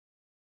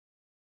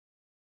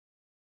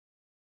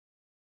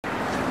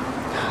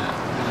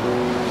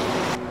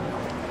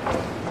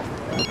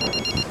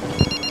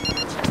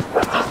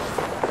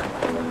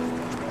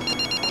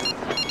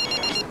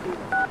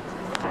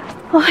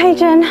Oh, hey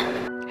Jen.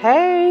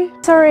 Hey!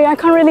 Sorry, I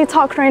can't really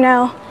talk right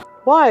now.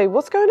 Why?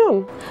 What's going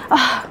on?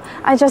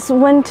 I just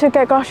went to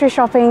get grocery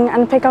shopping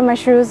and pick up my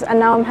shoes, and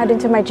now I'm heading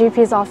to my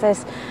GP's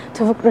office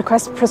to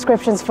request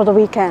prescriptions for the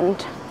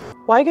weekend.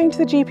 Why are you going to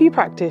the GP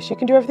practice? You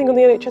can do everything on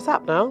the NHS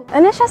app now.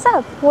 NHS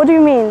app? What do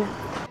you mean?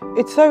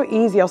 It's so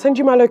easy. I'll send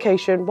you my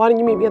location. Why don't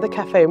you meet me at the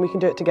cafe and we can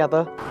do it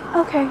together?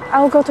 Okay,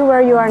 I'll go to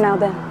where you are now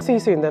then. See you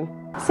soon then.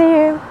 See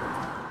you.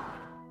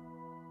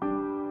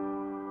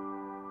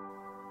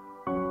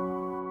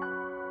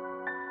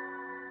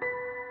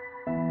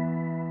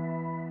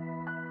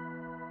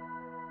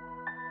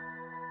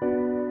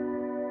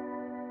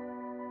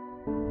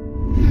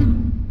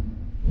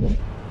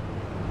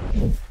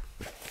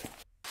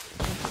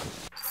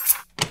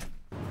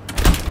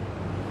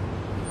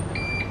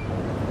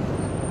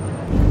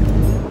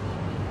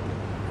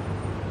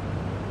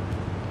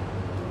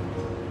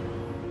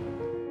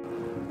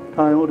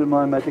 Can I order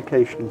my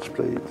medications,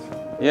 please?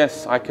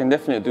 Yes, I can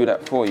definitely do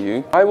that for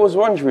you. I was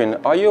wondering,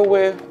 are you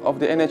aware of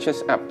the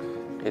NHS app?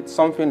 It's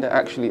something that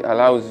actually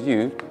allows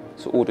you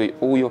to order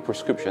all your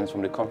prescriptions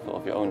from the comfort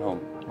of your own home.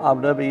 I've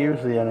never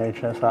used the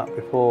NHS app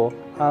before.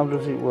 How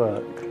does it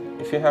work?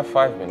 If you have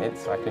 5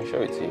 minutes, I can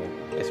show it to you.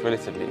 It's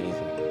relatively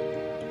easy.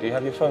 Do you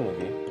have your phone with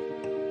you?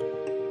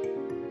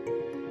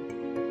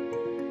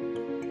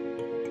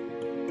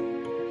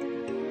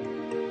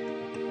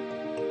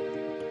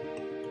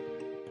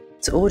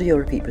 To order your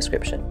repeat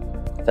prescription,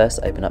 first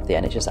open up the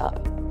NHS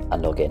app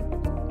and log in.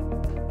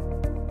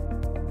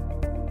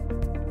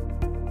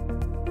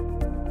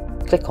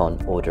 Click on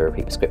Order a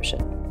Repeat Prescription.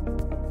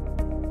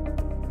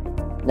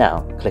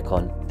 Now click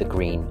on the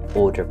green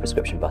Order a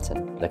Prescription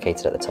button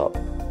located at the top.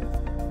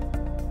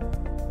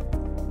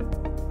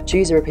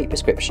 Choose a repeat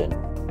prescription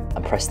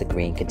and press the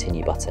green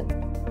Continue button.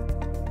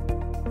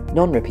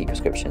 Non-repeat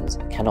prescriptions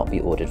cannot be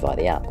ordered via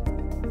the app.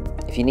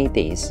 If you need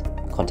these,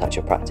 contact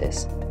your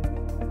practice.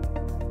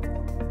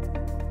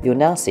 You'll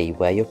now see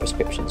where your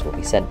prescriptions will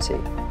be sent to.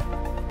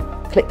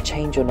 Click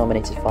Change your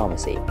nominated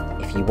pharmacy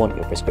if you want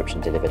your prescription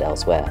delivered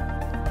elsewhere.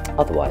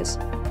 Otherwise,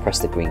 press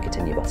the green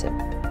Continue button.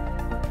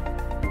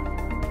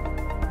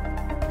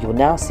 You will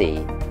now see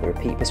the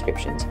repeat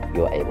prescriptions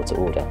you are able to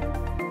order.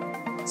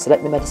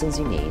 Select the medicines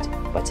you need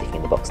by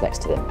ticking the box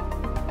next to them.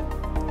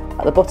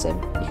 At the bottom,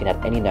 you can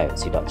add any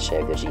notes you'd like to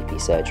share with your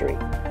GP surgery.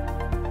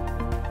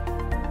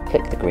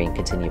 Click the green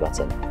Continue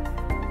button.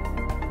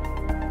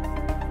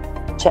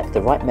 Check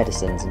the right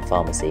medicines and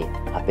pharmacy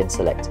have been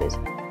selected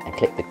and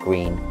click the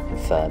green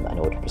Confirm and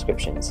Order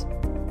Prescriptions.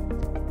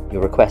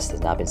 Your request has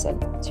now been sent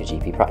to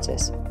your GP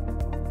practice.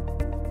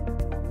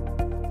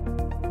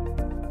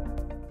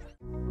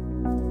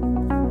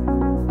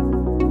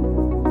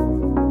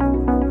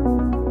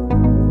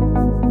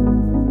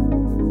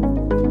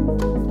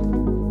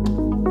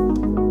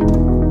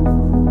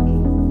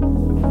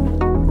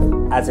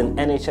 As an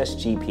NHS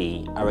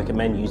GP, I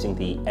recommend using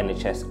the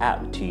NHS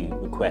app to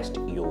request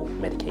your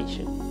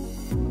medication.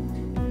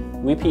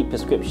 Repeat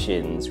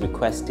prescriptions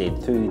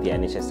requested through the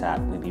NHS app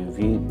will be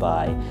reviewed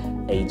by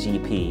a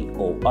GP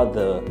or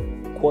other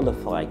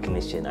qualified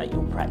clinician at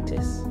your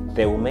practice.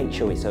 They will make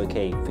sure it's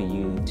okay for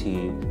you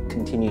to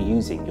continue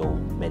using your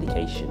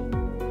medication.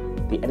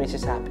 The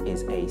NHS app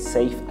is a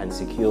safe and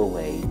secure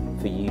way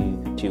for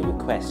you to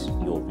request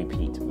your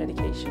repeat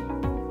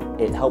medication.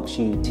 It helps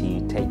you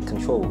to take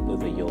control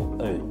over your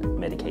own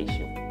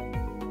medication.